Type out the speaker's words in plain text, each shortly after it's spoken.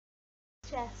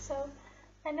Yeah, so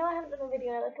I know I haven't done a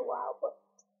video in a little while, but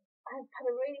I've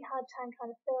had a really hard time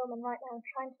trying to film, and right now I'm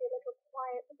trying to be a little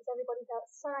quiet because everybody's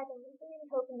outside and I'm really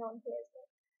hoping no one hears me.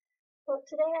 But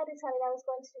today I decided I was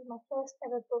going to do my first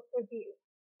ever book review,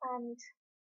 and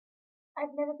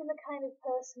I've never been the kind of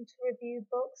person to review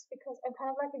books because I'm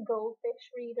kind of like a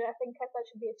goldfish reader. I think that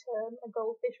should be a term, a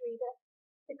goldfish reader,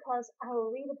 because I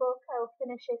will read a book, I will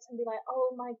finish it and be like,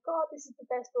 oh my god, this is the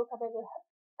best book I've ever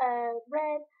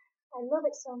read. I love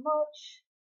it so much.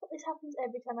 But this happens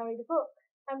every time I read a book.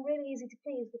 I'm really easy to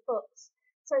please with books.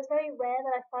 So it's very rare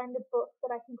that I find a book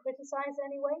that I can criticize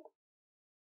anyway.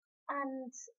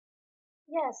 And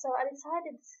yeah, so I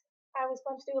decided I was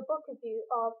going to do a book review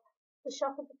of The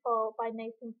Shock of the Fall by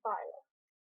Nathan Filer,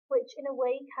 which in a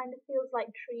way kind of feels like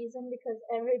treason because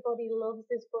everybody loves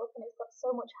this book and it's got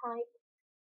so much hype.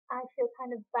 I feel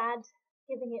kind of bad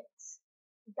giving it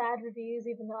bad reviews,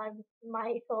 even though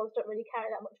my thoughts don't really carry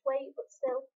that much weight, but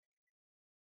still.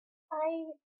 I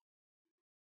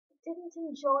didn't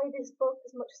enjoy this book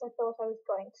as much as I thought I was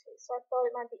going to, so I thought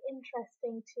it might be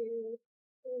interesting to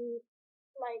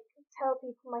like tell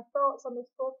people my thoughts on this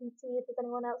book and see if there's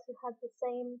anyone else who had the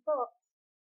same thoughts.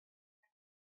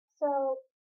 So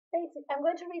basically, I'm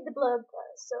going to read the blurb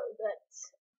first, so that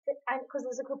because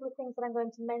there's a couple of things that I'm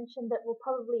going to mention that will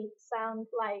probably sound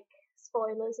like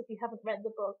spoilers if you haven't read the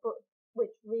book, but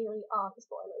which really aren't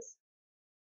spoilers.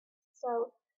 So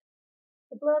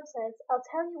the blurb says, I'll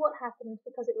tell you what happened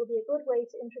because it will be a good way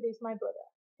to introduce my brother.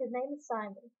 His name is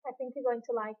Simon. I think you're going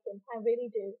to like him. I really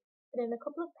do. But in a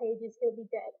couple of pages he'll be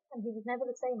dead, and he was never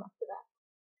the same after that.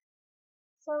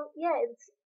 So yeah, it's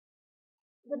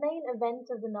the main event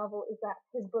of the novel is that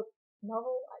his book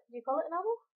novel, do you call it a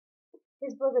novel?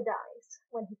 His brother dies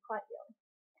when he's quite young.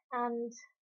 And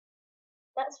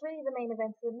that's really the main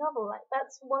event of the novel. Like,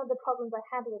 that's one of the problems I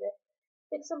had with it.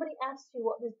 If somebody asked you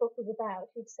what this book was about,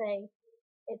 you'd say,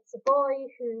 it's a boy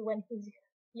who, when he's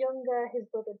younger, his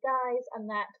brother dies, and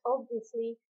that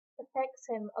obviously affects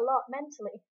him a lot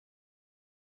mentally.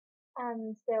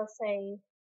 And they'll say,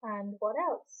 and what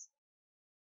else?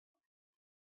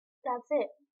 That's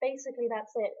it. Basically,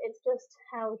 that's it. It's just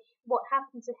what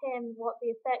happened to him, what the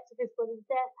effect of his brother's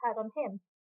death had on him.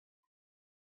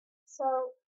 So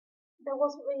there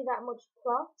wasn't really that much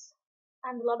plot,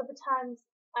 and a lot of the times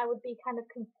I would be kind of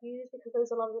confused because there was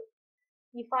a lot of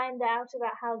you find out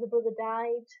about how the brother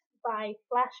died by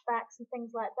flashbacks and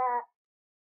things like that,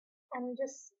 and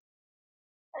just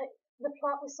the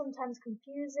plot was sometimes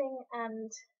confusing,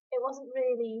 and it wasn't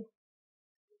really.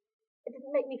 It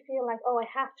didn't make me feel like, oh, I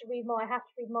have to read more, I have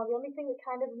to read more. The only thing that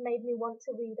kind of made me want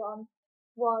to read on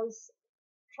was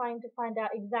trying to find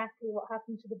out exactly what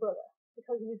happened to the brother,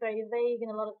 because he was very vague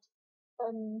in a lot of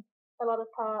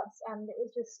parts, and it was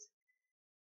just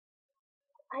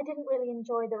I didn't really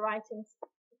enjoy the writing,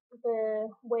 the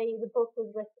way the book was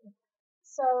written.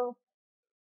 So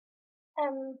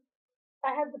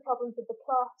I had the problems with the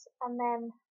plot, and then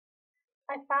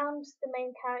I found the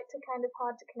main character kind of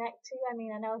hard to connect to. I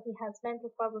mean, I know he has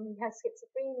mental problems, he has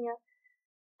schizophrenia,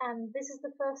 and this is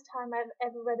the first time I've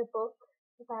ever read a book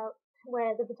about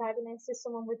where the protagonist is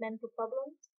someone with mental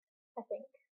problems, I think.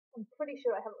 I'm pretty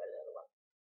sure I haven't read another one.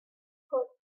 But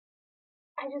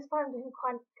I just found him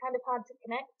kind of hard to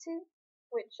connect to,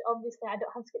 which obviously I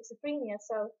don't have schizophrenia,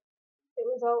 so it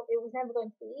was never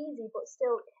going to be easy, but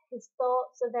still his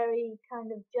thoughts are very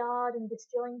kind of jarred and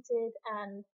disjointed,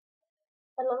 and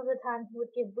a lot of the time he would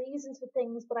give reasons for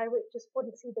things, but I just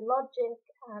wouldn't see the logic,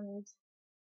 and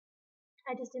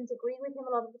I just didn't agree with him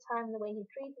a lot of the time, the way he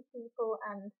treated people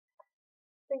and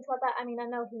things like that. I mean, I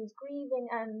know he was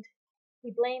grieving and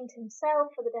he blamed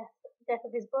himself for the death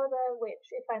of his brother, which,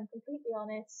 if I'm completely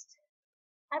honest,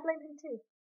 I blame him too.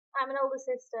 I'm an older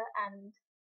sister, and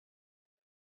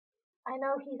I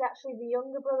know he's actually the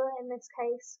younger brother in this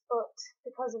case, but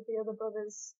because of the other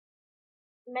brother's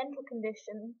mental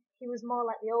condition, he was more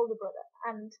like the older brother,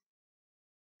 and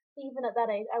even at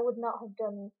that age, I would not have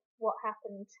done what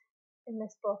happened in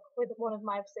this book with one of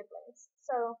my siblings.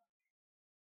 So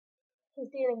he's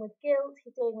dealing with guilt,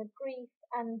 he's dealing with grief,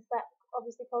 and that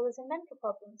obviously causes him mental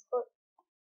problems. But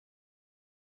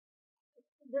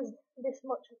there's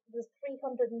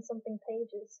 300 and something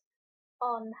pages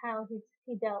on how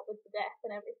he dealt with the death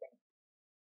and everything.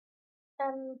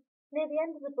 Near the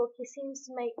end of the book, he seems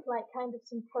to make like kind of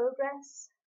some progress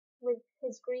with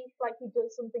his grief. Like he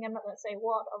does something. I'm not going to say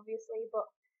what, obviously, but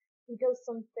he does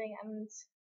something, and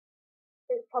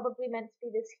it's probably meant to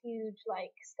be this huge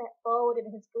like step forward in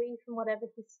his grief and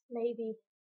whatever. He's maybe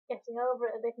getting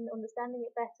over it a bit and understanding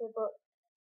it better, but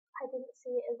I didn't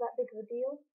see it as that big of a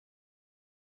deal.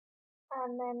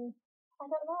 And then I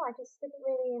don't know, I just didn't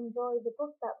really enjoy the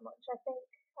book that much. I think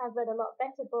I've read a lot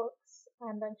better books,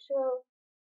 and I'm sure,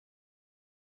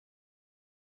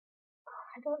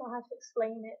 I don't know how to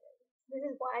explain it. This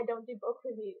is why I don't do book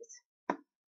reviews.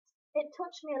 It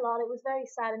touched me a lot. It was very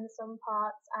sad in some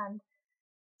parts, and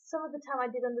some of the time I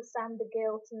did understand the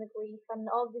guilt and the grief, and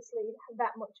obviously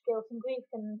that much guilt and grief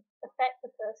can affect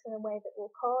the person in a way that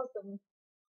will cause them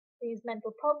these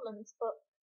mental problems. But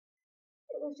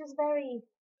it was just very,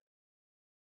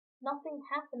 nothing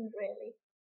happened really.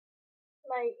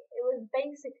 Like, it was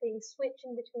basically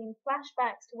switching between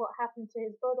flashbacks to what happened to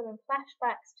his brother and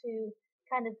flashbacks to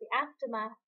kind of the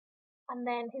aftermath, and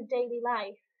then his daily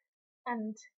life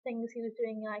and things he was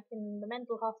doing like in the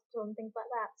mental hospital and things like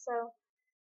that. So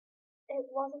it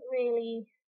wasn't really,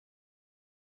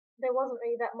 there wasn't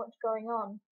really that much going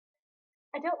on.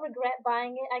 I don't regret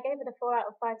buying it. I gave it a 4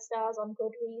 out of 5 stars on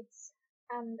Goodreads,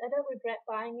 and I don't regret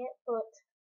buying it, but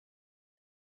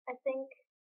I think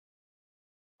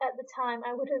at the time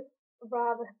I would have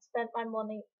rather have spent my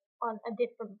money on a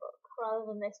different book rather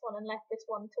than this one and left this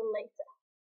one till later.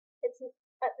 It's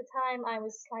at the time I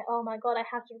was like, oh my god, I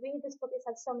have to read this book. It's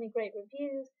had so many great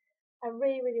reviews. I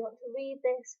really, really want to read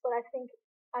this, but I think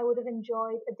I would have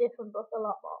enjoyed a different book a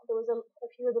lot more. There was a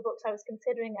few other books I was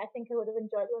considering. I think I would have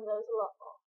enjoyed one of those a lot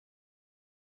more.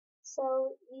 So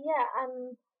yeah,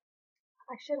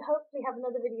 I should hopefully have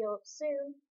another video up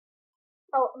soon.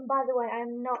 Oh, and by the way,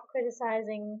 I'm not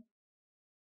criticizing.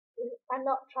 I'm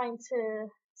not trying to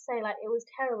say like it was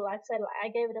terrible. I've said like I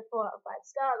gave it a 4 out of 5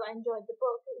 stars. I enjoyed the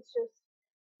book. It's just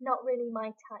not really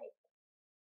my type.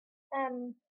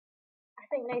 I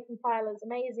think Nathan Filer's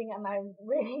amazing, and I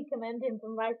really commend him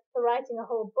for writing a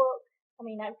whole book. I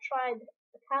mean, I've tried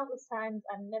countless times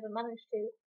and never managed to,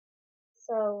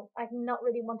 so I do not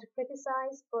really want to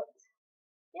criticize, but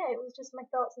yeah, it was just my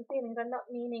thoughts and feelings. I'm not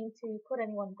meaning to put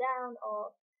anyone down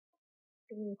or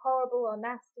be horrible or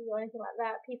nasty or anything like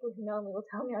that. People who know me will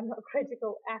tell me I'm not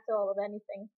critical at all of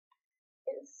anything.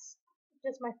 It's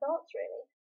just my thoughts, really.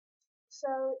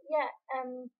 So yeah,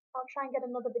 I'll try and get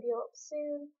another video up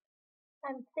soon.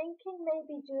 I'm thinking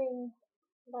maybe doing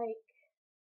like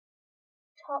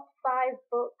top 5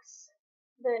 books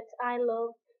that I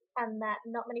love and that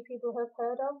not many people have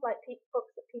heard of, like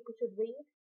books that people should read.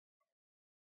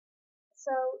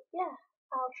 So yeah,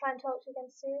 I'll try and talk to you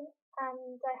again soon,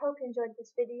 and I hope you enjoyed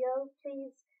this video.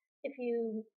 Please, if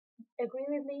you agree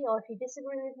with me or if you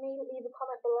disagree with me, leave a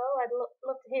comment below. I'd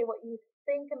love to hear what you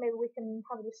think, and maybe we can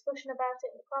have a discussion about it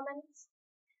in the comments.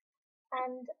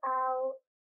 And I'll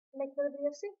make another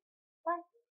video soon. Bye.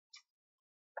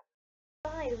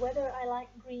 Decide whether I like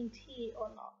green tea or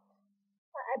not.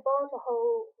 I bought a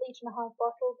whole 1.5 litre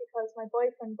bottle because my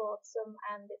boyfriend bought some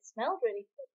and it smelled really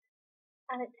good.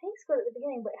 And it tastes good at the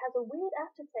beginning, but it has a weird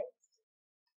aftertaste.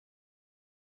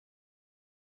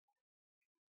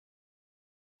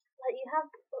 Like you have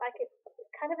like it's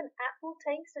kind of an apple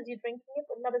taste as you're drinking it,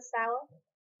 but not as sour.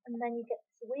 And then you get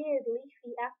this weird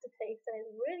leafy aftertaste, and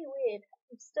it's really weird.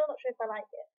 I'm still not sure if I like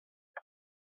it.